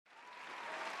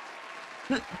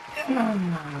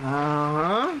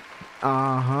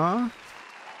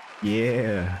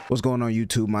Yeah. What's going on,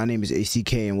 YouTube? My name is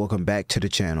ACK and welcome back to the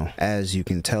channel. As you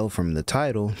can tell from the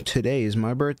title, today is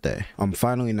my birthday. I'm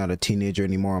finally not a teenager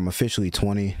anymore. I'm officially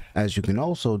 20. As you can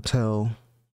also tell,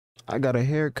 I got a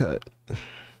haircut.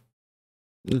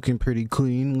 Looking pretty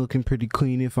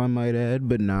clean if I might add,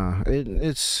 but nah,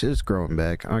 it's growing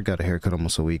back. I got a haircut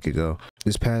almost a week ago.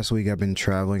 This past week I've been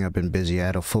traveling. I've been busy. I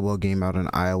had a football game out in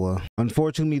Iowa.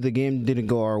 Unfortunately, the game didn't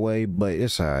go our way, but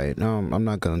it's alright. I'm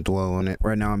not gonna dwell on it.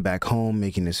 Right now I'm back home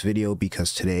making this video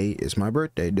because today is my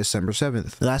birthday, December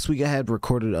 7th. Last week I had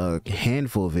recorded a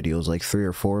handful of videos, like 3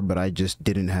 or 4, but I just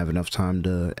didn't have enough time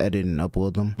to edit and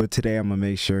upload them. But today I'm gonna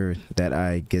make sure that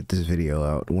I get this video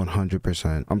out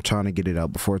 100%. I'm trying to get it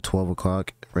out before 12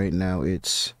 o'clock. Right now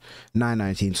it's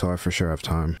 9:19, so I for sure have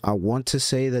time. I want to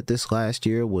say that this last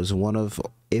year was one of,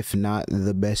 if not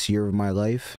the best year of my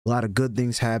life. A lot of good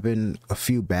things happened, a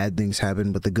few bad things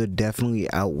happened, but the good definitely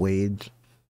outweighed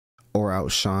or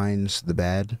outshines the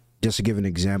bad. Just to give an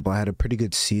example, I had a pretty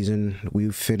good season. We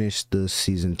finished the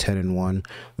season 10-1.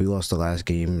 We lost the last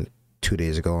game 2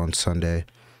 days ago on Sunday,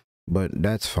 but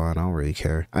that's fine. I don't really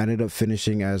care. I ended up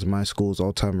finishing as my school's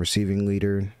all-time receiving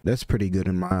leader. That's pretty good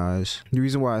in my eyes. The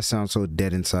reason why I sound so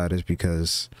dead inside is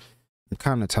because I'm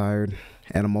kind of tired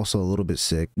and I'm also a little bit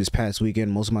sick. This past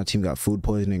weekend, most of my team got food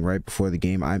poisoning right before the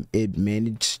game. It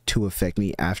managed to affect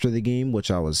me after the game, which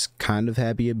I was kind of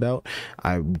happy about.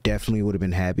 I definitely would have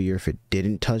been happier if it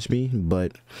didn't touch me,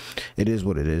 but it is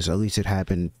what it is. At least it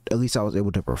happened. At least I was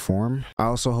able to perform. I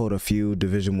also hold a few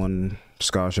Division I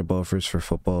scholarship offers for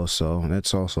football, so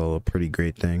that's also a pretty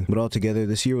great thing. But altogether,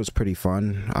 this year was pretty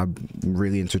fun. I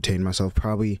really entertained myself.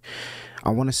 Probably, I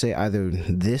want to say either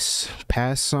this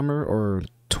past summer or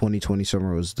 2020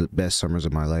 summer was the best summers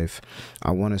of my life.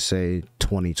 I want to say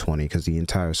 2020 because the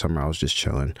entire summer I was just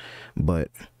chilling,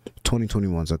 but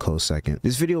 2021's a close second.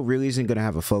 This video really isn't gonna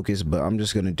have a focus, but I'm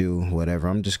just gonna do whatever.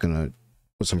 I'm just gonna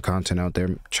put some content out there,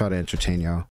 try to entertain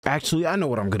y'all. Actually, I know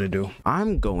what I'm gonna do.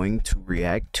 I'm going to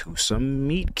react to some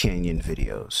Meat Canyon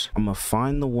videos. I'm gonna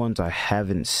find the ones I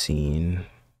haven't seen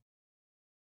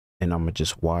and I'm gonna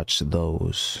just watch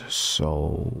those.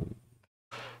 So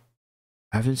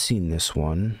I haven't seen this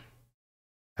one.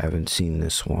 I haven't seen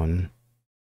this one.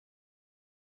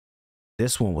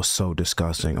 This one was so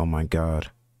disgusting. Oh my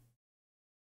god.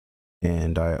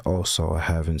 And I also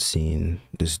haven't seen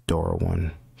this Dora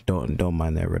one. Don't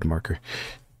mind that red marker.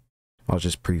 I was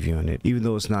just previewing it. Even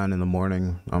though it's 9 in the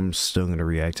morning, I'm still gonna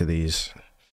react to these.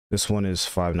 This one is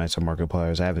Five Nights at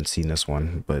Markiplier's. I haven't seen this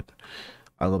one, but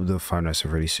I love the Five Nights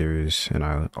at Freddy's series, and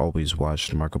I always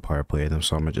watched Markiplier play them,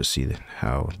 so I'm gonna just see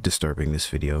how disturbing this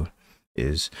video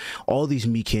is. All these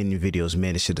Meat Canyon videos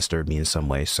managed to disturb me in some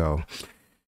way, so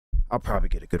I'll probably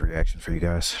get a good reaction for you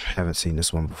guys. Haven't seen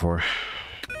this one before.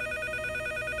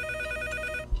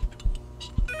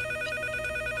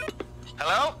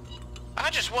 Hello? I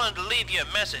just wanted to leave you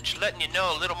a message letting you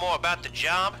know a little more about the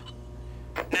job.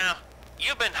 Now,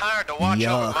 you've been hired to watch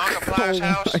over Markiplier's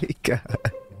house. Oh my god.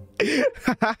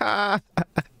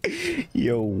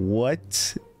 Yo,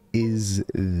 what is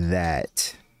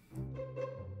that?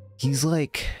 He's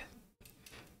like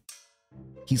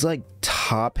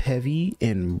top heavy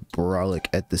and brolic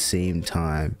at the same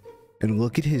time, and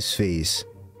look at his face.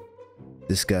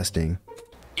 Disgusting.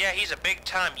 Yeah, he's a big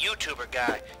time YouTuber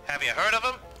guy. Have you heard of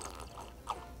him?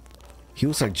 He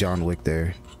looks like John Wick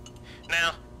there.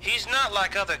 Now, he's not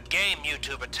like other game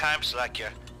YouTuber types like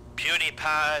your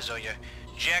PewDiePies or your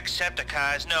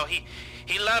Jacksepticeyes. No, he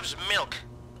loves milk.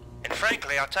 And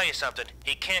frankly, I'll tell you something,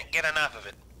 he can't get enough of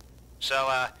it. So,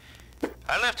 I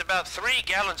left about 3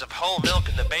 gallons of whole milk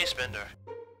in the basement.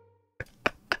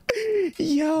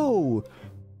 Yo!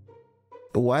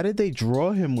 Why did they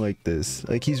draw him like this?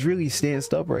 Like, he's really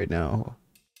stanced up right now.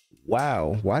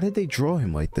 Wow, why did they draw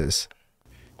him like this?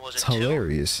 It's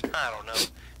hilarious. I don't know.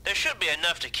 There should be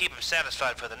enough to keep him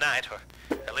satisfied for the night, or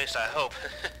at least I hope.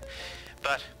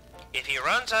 But if he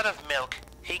runs out of milk,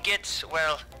 he gets,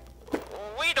 well,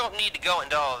 we don't need to go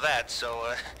into all of that,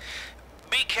 so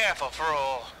be careful for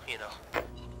all, you know.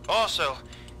 Also,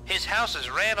 his house is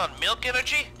ran on milk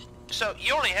energy, so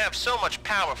you only have so much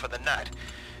power for the night.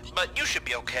 But you should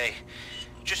be okay.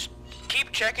 Just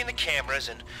keep checking the cameras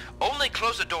and only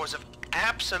close the doors if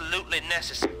absolutely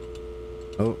necessary.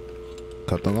 Oh,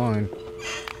 cut the line.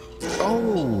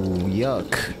 Oh,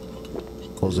 yuck.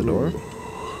 Close the door.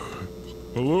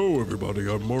 Hello, everybody.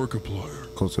 I'm Markiplier.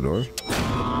 Close the door.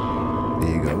 There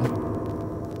you go.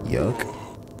 Yuck.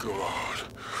 Oh, God.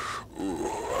 Ooh,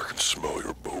 I can smell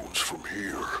your bones from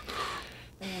here.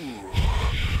 Ooh,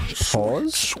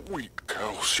 Pause? sweet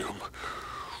calcium.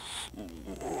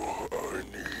 I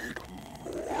need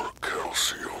more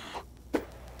calcium.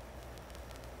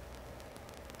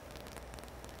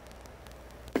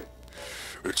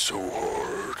 It's so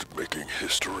hard making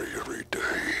history every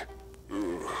day.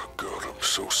 God, I'm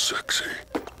so sexy.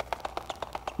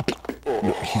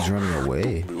 He's running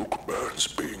away. Milkman's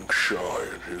being shy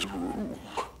in his room.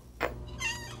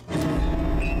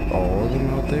 All of them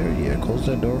out there? Yeah, close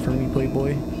that door for me,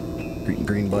 Playboy.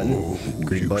 Green button. Oh,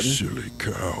 Green you button. silly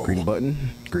cow. Green button.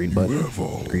 Green button. have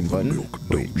all Green the button. milk,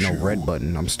 Wait, don't no, you? red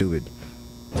button. I'm stupid.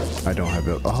 I don't have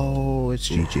it. Oh, it's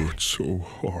Gigi. It's so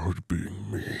hard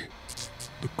being me.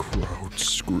 The crowd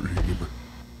scream,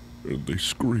 and they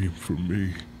scream for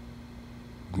me.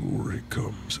 Glory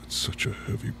comes at such a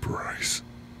heavy price.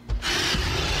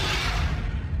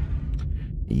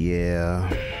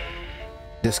 Yeah.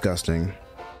 Disgusting.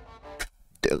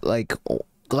 Like,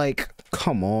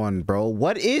 come on, bro.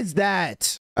 What is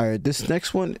that? All right, this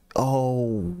next one.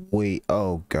 Oh, wait.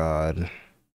 Oh, God.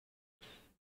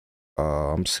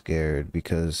 I'm scared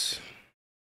because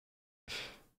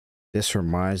this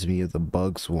reminds me of the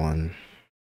Bugs one.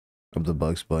 Of the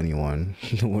Bugs Bunny one.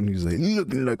 The one who's like,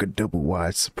 looking like a double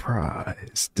wide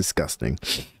surprise. Disgusting.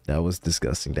 That was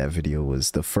disgusting. That video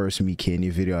was the first Me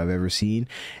Canyon video I've ever seen,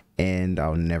 and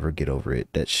I'll never get over it.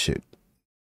 That shit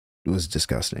was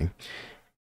disgusting.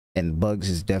 And Bugs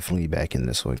is definitely back in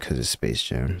this one because it's Space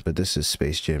Jam. But this is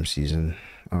Space Jam season.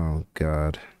 Oh,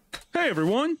 God. Hey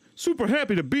everyone! Super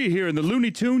happy to be here in the Looney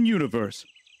Tune universe.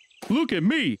 Look at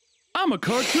me! I'm a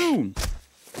cartoon!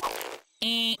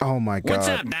 Oh my God. What's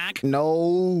up, Doc?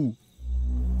 No.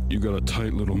 You got a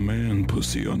tight little man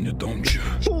pussy on you, don't you?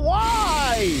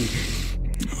 Why?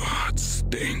 Ah, it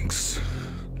stinks.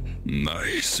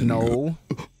 Nice. and good. No.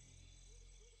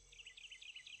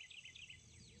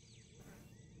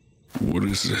 What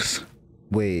is this?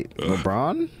 Wait,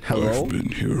 LeBron? Hello? I've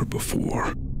been here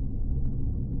before.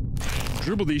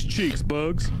 Dribble these cheeks,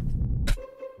 Bugs.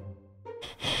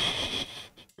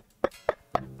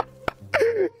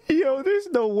 Yo, there's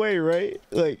no way, right?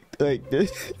 Like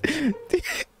this.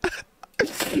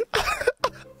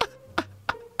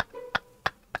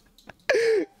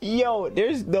 Yo,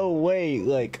 there's no way.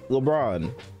 Like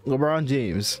LeBron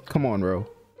James. Come on, bro.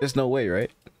 There's no way, right?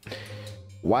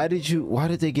 Why did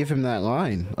they give him that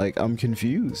line? Like, I'm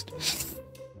confused.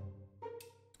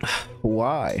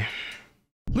 Why?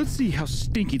 Let's see how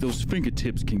stinky those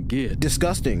fingertips can get.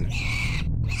 Disgusting.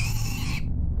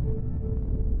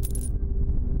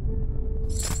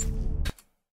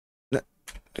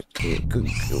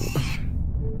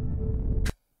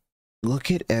 Look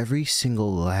at every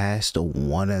single last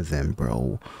one of them,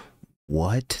 bro.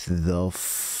 What the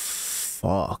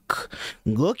fuck?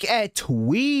 Look at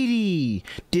Tweety.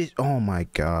 Oh my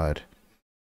God.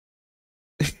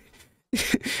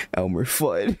 Elmer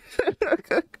Fudd.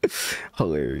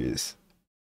 Hilarious.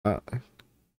 Oh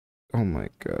my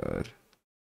God.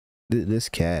 This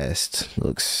cast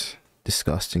looks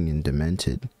disgusting and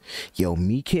demented. Yo,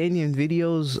 Me Canyon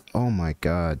videos, oh my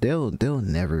God, they'll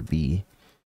never be,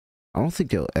 I don't think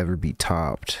they'll ever be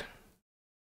topped.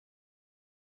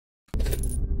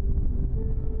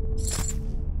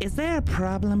 Is there a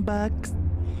problem, Bugs?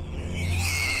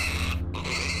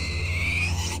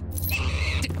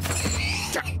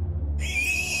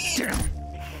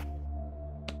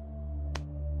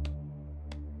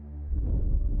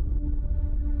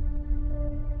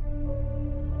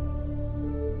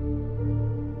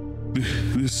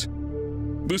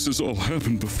 This has all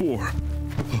happened before.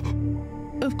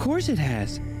 Of course it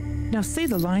has. Now say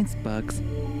the lines, Bugs.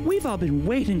 We've all been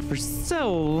waiting for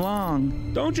so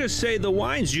long. Don't just say the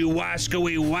lines, you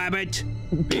wascally wabbit.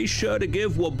 Be sure to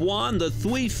give Wabwan the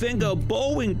three-finger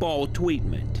bowling ball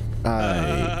treatment.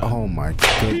 Oh my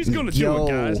God. He's gonna do it,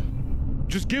 guys.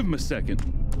 Just give him a second.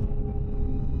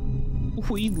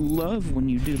 We love when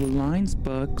you do the lines,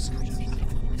 Bugs.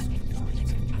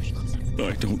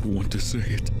 I don't want to say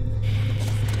it.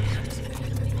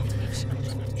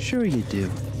 Sure you do.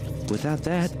 Without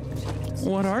that,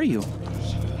 what are you?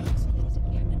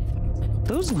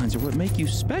 Those lines are what make you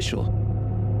special.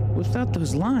 Without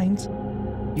those lines,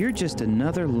 you're just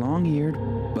another long-eared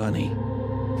bunny.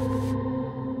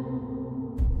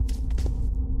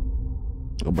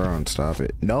 LeBron, stop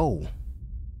it. No.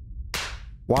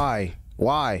 Why?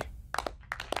 Why?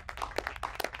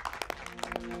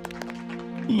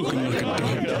 Looking like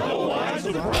a double wide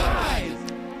surprise.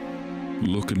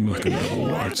 Looking like a double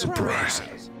wide surprise.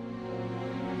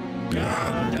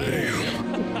 God damn.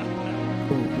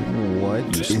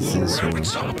 What This is little this one?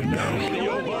 rabbit's hopping down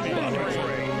the old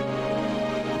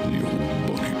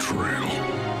bunny trail.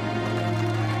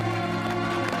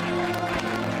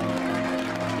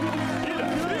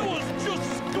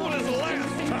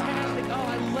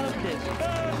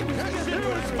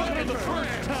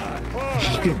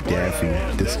 Look at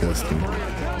Daffy. Disgusting. I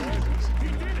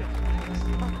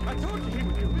told you he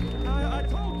would do it. I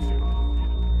told you.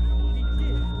 He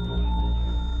did.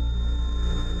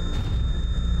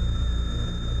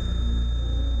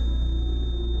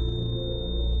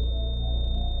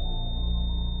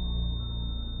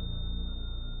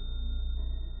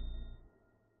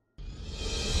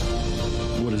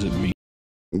 What does it mean?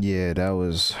 Yeah, that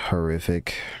was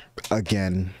horrific.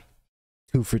 Again,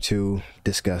 2 for 2.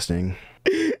 Disgusting.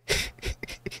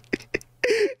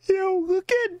 Yo, look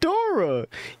at Dora.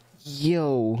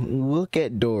 Yo, look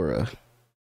at Dora.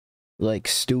 Like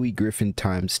Stewie Griffin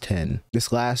times 10.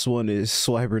 This last one is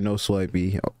Swiper No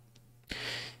Swipey.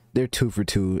 They're 2 for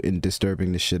 2 in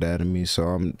disturbing the shit out of me, so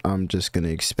I'm just gonna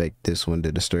expect this one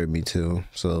to disturb me too.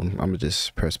 So I'm gonna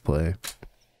just press play.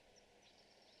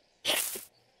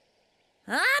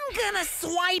 I'm gonna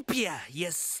swipe ya,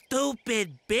 you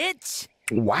stupid bitch.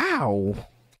 Wow.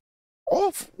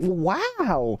 Off.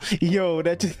 Wow. Yo,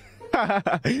 that just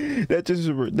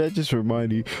that just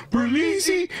reminded me.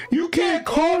 Berlizzi, you can't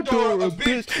call Dora a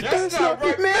bitch. That's not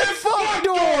right. Man, fuck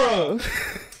Dora.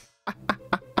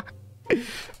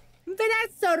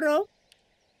 Verás, zorro.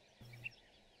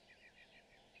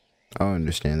 I don't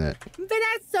understand that.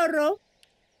 Verás, zorro.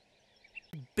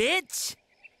 Bitch.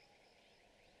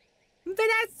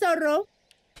 Verás, zorro.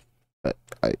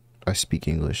 I speak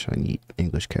English. I need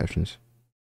English captions.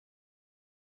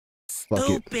 Fuck it.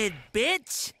 Stupid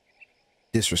bitch.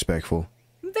 Disrespectful.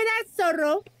 Verás,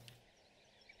 zorro.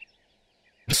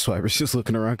 Swiper's just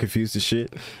looking around confused as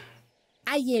shit.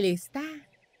 Ahí él está.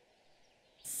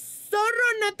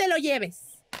 Zorro, no te lo lleves.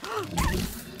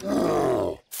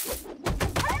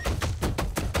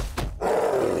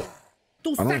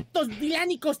 Tus actos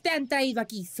vilánicos te han traído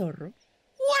aquí, zorro.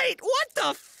 Wait, what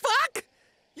the fuck?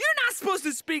 You're not supposed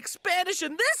to speak Spanish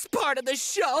in this part of the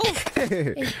show.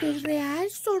 Esto es real,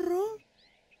 zorro.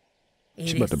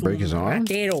 She's about to break his arm?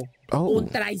 Ratero, Oh. un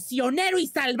traicionero y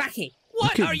salvaje.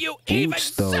 What Look at are you even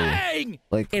Boots, though. saying?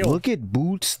 Like, look at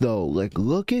Boots though. Like,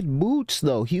 look at Boots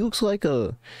though. He looks like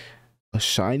a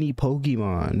shiny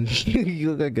Pokemon. He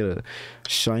look like a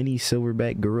shiny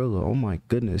silverback gorilla. Oh my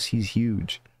goodness, he's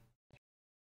huge.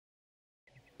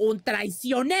 Un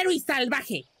traicionero y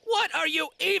salvaje. What are you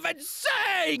even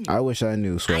saying? I wish I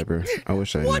knew, Swiper. I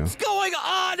wish I knew. What's going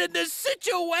on in this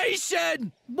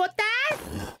situation?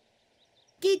 ¿Botas?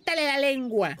 Quítale la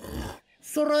lengua.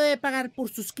 Zorro debe pagar por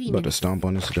sus About to crímenes. stomp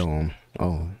on his dome.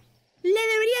 Oh. Le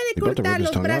debería de You about to cortar rip his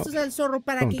los tongue brazos out? al zorro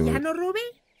para Don't que do ya it. no robe.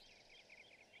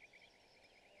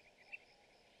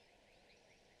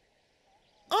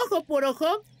 Ojo por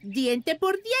ojo, diente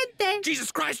por diente.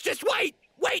 Jesus Christ, just wait!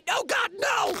 Wait, no, God,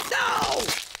 no! No!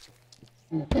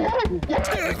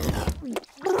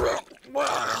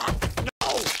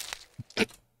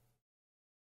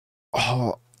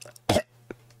 Oh.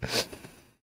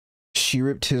 She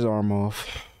ripped his arm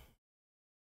off.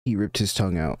 He ripped his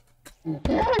tongue out.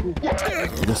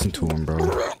 Listen to him, bro.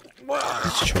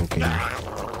 He's choking.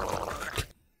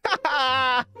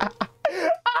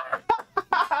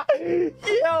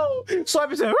 Yo,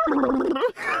 Swiper said.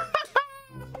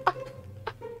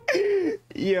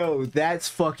 Yo, that's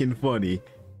fucking funny.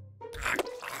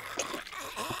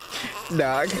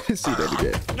 Nah, I gotta see that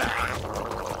again.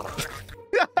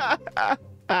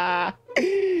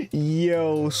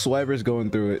 Yo, Swiper's going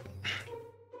through it.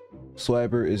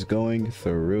 Swiper is going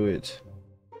through it.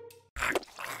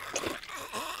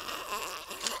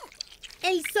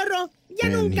 El zorro ya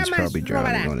And nunca he's más probably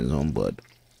drowning robará. on his own blood.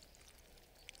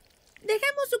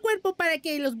 ¿Dejamos su cuerpo para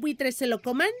que los buitres se lo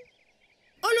coman?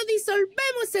 ¿O lo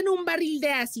disolvemos en un barril de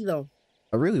ácido?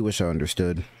 I really wish I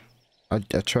understood. I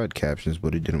tried captions,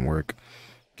 but it didn't work.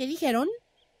 ¿Qué dijeron?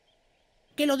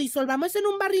 ¿Que lo disolvamos en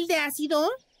un barril de ácido?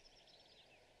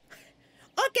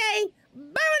 ¡Ok!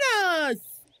 ¡Vámonos!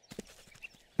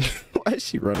 Why is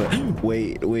she running?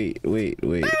 Wait.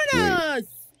 ¡Vámonos!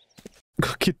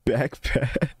 Look at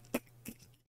backpack.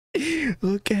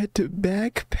 Look at the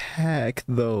backpack,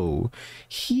 though.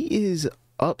 He is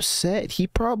upset. He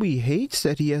probably hates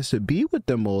that he has to be with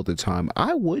them all the time.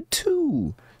 I would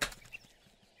too.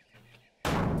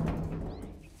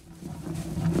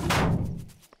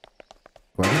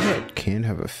 Why does that can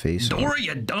have a face on it? Dora,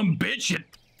 you dumb bitch!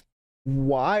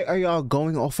 Why are y'all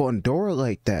going off on Dora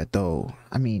like that, though?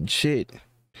 I mean, shit.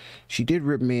 She did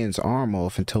rip man's arm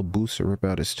off and tell Boots to rip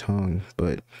out his tongue,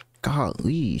 but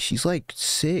golly, she's like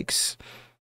 6.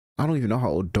 I don't even know how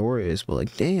old Dora is, but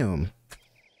like, damn.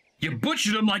 You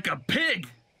butchered him like a pig.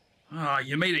 Ah,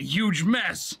 you made a huge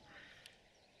mess.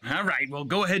 All right, well,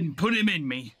 go ahead and put him in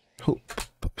me. Who?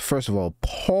 First of all,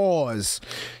 pause.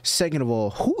 Second of all,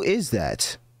 who is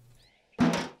that?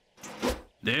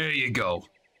 There you go.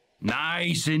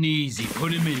 Nice and easy.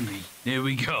 Put him in me. There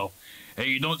we go. Hey,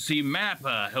 you don't see Map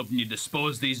helping you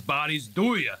dispose these bodies,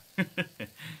 do you?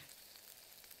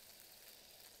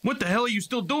 What the hell are you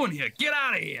still doing here? Get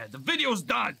out of here. The video's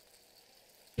done.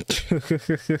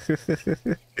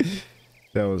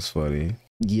 That was funny.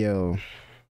 Yo.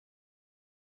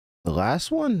 The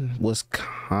last one was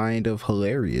kind of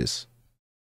hilarious.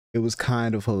 It was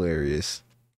kind of hilarious.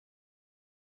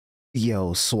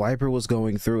 Yo, Swiper was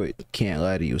going through it. Can't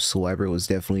lie to you. Swiper was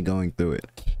definitely going through it.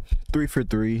 3 for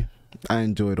 3. I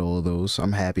enjoyed all of those.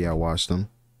 I'm happy I watched them.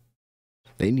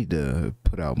 They need to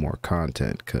put out more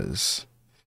content because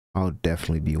I'll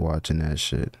definitely be watching that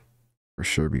shit. For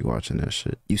sure be watching that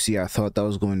shit. You see, I thought that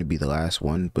was going to be the last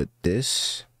one, but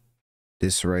this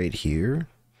right here,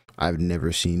 I've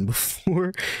never seen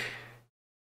before.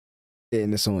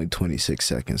 And it's only 26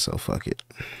 seconds, so fuck it.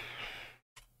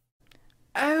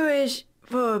 I wish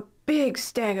for a big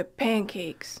stack of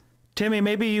pancakes. Timmy,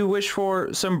 maybe you wish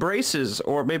for some braces,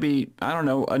 or maybe, I don't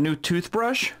know, a new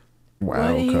toothbrush?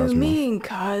 Wow, what do Cosmo. you mean,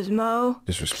 Cosmo?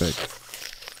 Disrespect.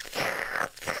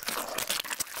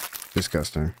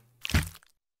 Disgusting.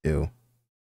 Ew.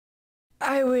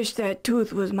 I wish that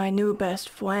tooth was my new best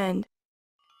friend.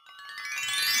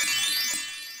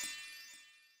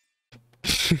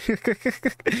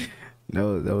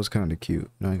 No, that was kind of cute.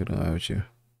 Not gonna lie with you.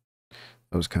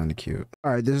 That was kind of cute.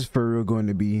 All right, this is for real going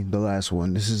to be the last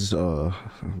one. This is the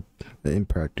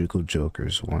Impractical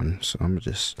Jokers one. So I'm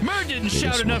just. Murr didn't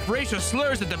shout enough racial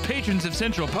slurs at the patrons of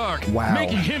Central Park, Wow.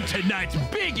 making him tonight's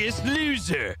biggest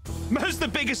loser. Murr's the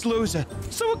biggest loser,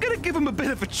 so we're gonna give him a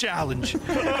bit of a challenge.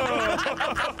 Come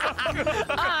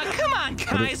on,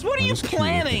 guys. What are you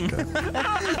planning?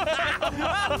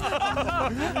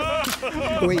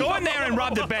 Wait. Go in there and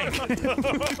rob the bank.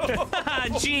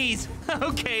 Jeez.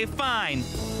 Okay, fine.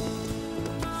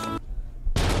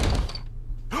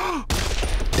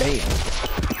 Damn.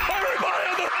 Everybody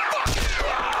on the fucking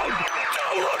ground!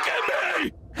 Don't look at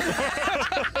me!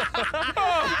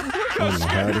 Oh my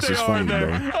God, this is funny, bro.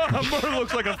 Murr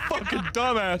looks like a fucking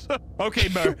dumbass. Okay,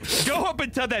 Murr, go up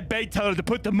and tell that bank teller to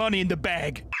put the money in the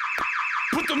bag.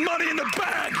 Put the money in the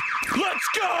bag! Let's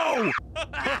go!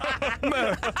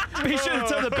 Murr, be sure to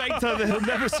tell the bank teller that he'll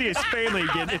never see his family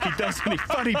again if he does any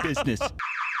funny business.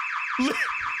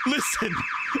 Listen,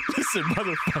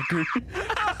 motherfucker.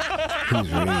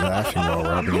 He's really laughing while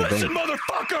robbing a Listen, bank.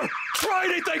 motherfucker! Try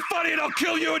anything funny and I'll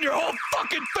kill you and your whole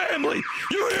fucking family!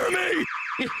 You hear me?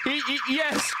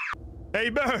 Yes. Hey,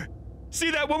 Murr,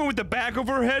 see that woman with the bag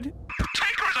over her head?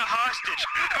 Take her as a hostage.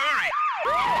 Hurry.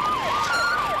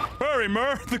 Hurry,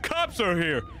 Murr, the cops are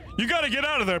here. You gotta get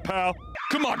out of there, pal.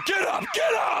 Come on, get up!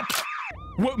 Get up!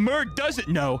 What Murr doesn't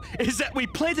know is that we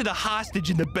planted a hostage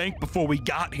in the bank before we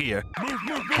got here.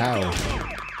 How?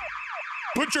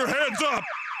 Put your hands up!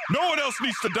 No one else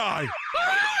needs to die!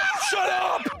 Shut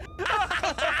up!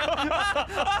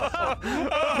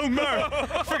 Oh, Murr,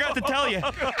 forgot to tell you. How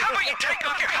about you take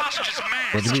off your hostage's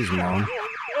mask? What is his mom?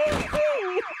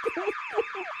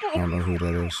 I don't know who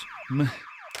that is.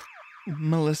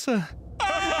 Melissa?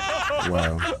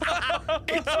 Wow.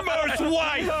 It's Murr's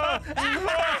wife!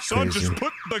 Son, Crazy. just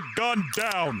put the gun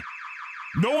down!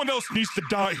 No one else needs to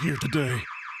die here today.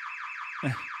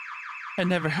 I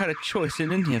never had a choice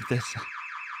in any of this.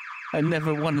 I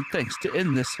never wanted things to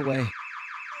end this way.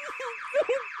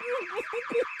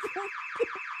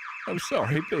 I'm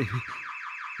sorry, baby.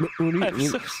 I'm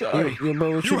so sorry. Yeah,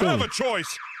 bro, what You have doing? a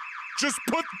choice! Just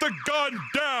put the gun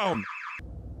down!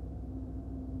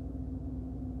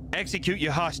 Execute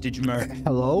your hostage, Murr.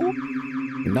 Hello?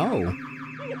 No.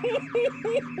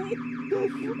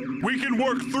 We can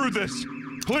work through this!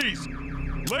 Please,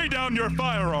 lay down your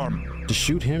firearm! To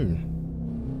shoot him.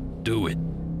 Do it.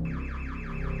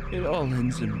 It all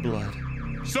ends in blood.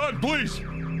 Son, please!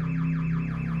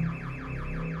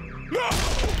 No!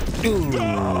 Ooh.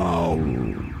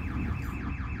 No!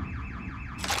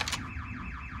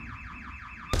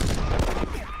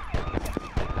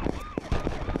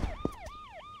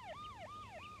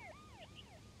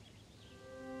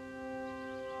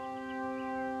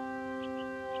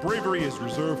 Bravery is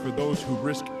reserved for those who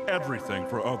risk everything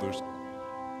for others,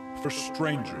 for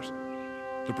strangers,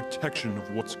 the protection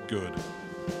of what's good.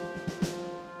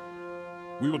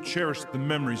 We will cherish the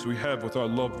memories we have with our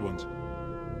loved ones,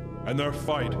 and their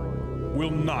fight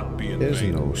will not be in There's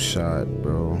vain. no shot,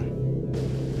 bro.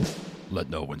 Let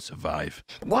no one survive.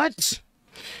 What?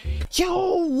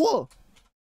 Yo!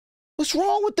 What's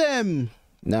wrong with them?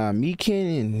 Nah, me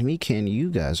Ken, you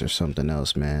guys are something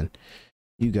else, man.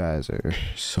 You guys are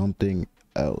something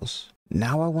else.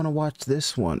 Now I want to watch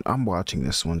this one. I'm watching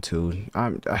this one too.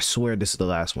 I swear this is the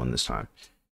last one this time.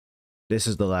 This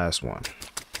is the last one.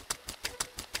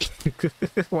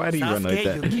 Why'd he run like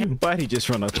that? Why'd he just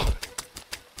run up?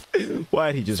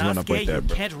 Why'd he just run up like that,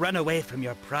 bro? You can't run away from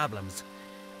your problems.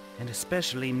 And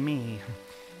especially me.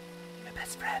 Your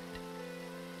best friend.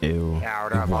 Ew.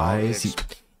 Why is he...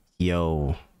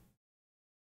 Yo.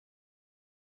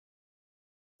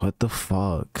 What the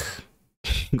fuck?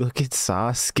 Look at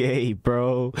Sasuke,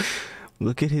 bro.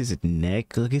 Look at his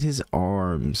neck. Look at his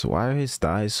arms. Why are his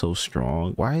thighs so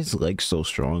strong? Why are his legs so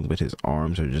strong, but his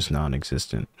arms are just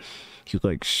non-existent? You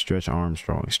like stretch arms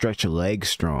strong. Stretch your legs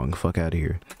strong. Fuck out of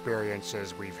here.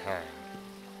 Experiences we've had.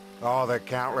 All the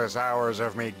countless hours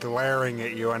of me glaring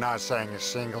at you and not saying a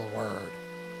single word.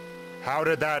 How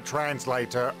did that translate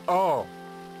to, oh,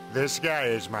 this guy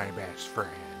is my best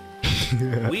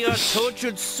friend? We are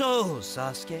tortured souls,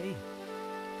 Sasuke.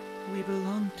 We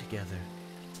belong together.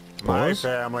 My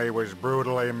family was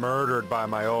brutally murdered by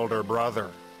my older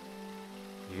brother.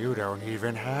 You don't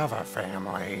even have a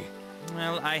family.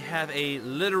 Well, I have a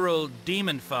literal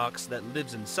demon fox that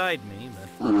lives inside me, but...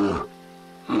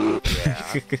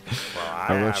 Yeah. Well,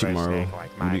 I wrote you,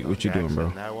 Marlo. What you doing, bro?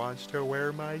 That wants to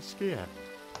wear my skin.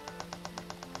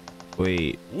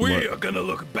 Wait. We are gonna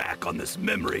look back on this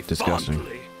memory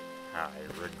fondly. I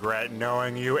regret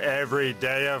knowing you every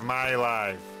day of my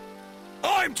life.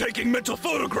 I'm taking mental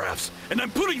photographs, and I'm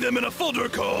putting them in a folder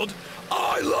called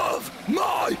I Love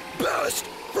My Best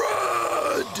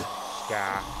Friend!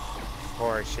 Stop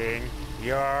forcing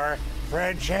your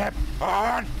friendship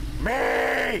on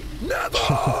me!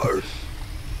 Never!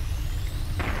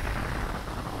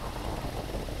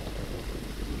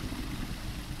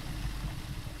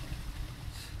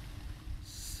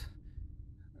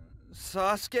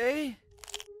 Sasuke?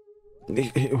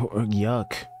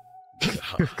 Yuck.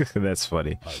 That's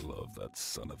funny. I love that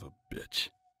son of a bitch.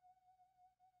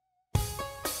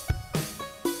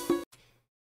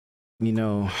 You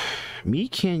know,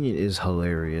 Meat Canyon is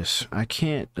hilarious. I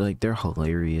can't, like, they're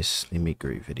hilarious. They make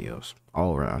great videos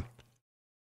all around.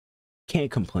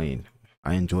 Can't complain.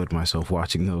 I enjoyed myself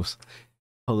watching those.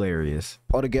 Hilarious.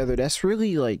 Altogether, that's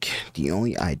really like the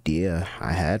only idea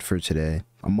I had for today.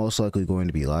 I'm most likely going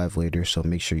to be live later, so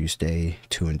make sure you stay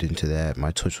tuned into that.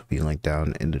 My Twitch will be linked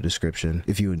down in the description.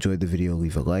 If you enjoyed the video,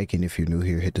 leave a like, and if you're new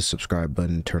here, hit the subscribe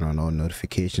button, turn on all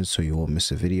notifications so you won't miss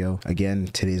a video. Again,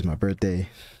 today's my birthday.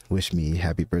 Wish me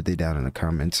happy birthday down in the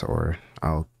comments, or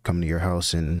I'll come to your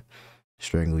house and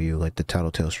strangle you like the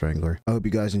Tattletale Strangler. I hope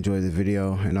you guys enjoyed the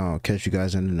video, and I'll catch you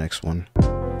guys in the next one.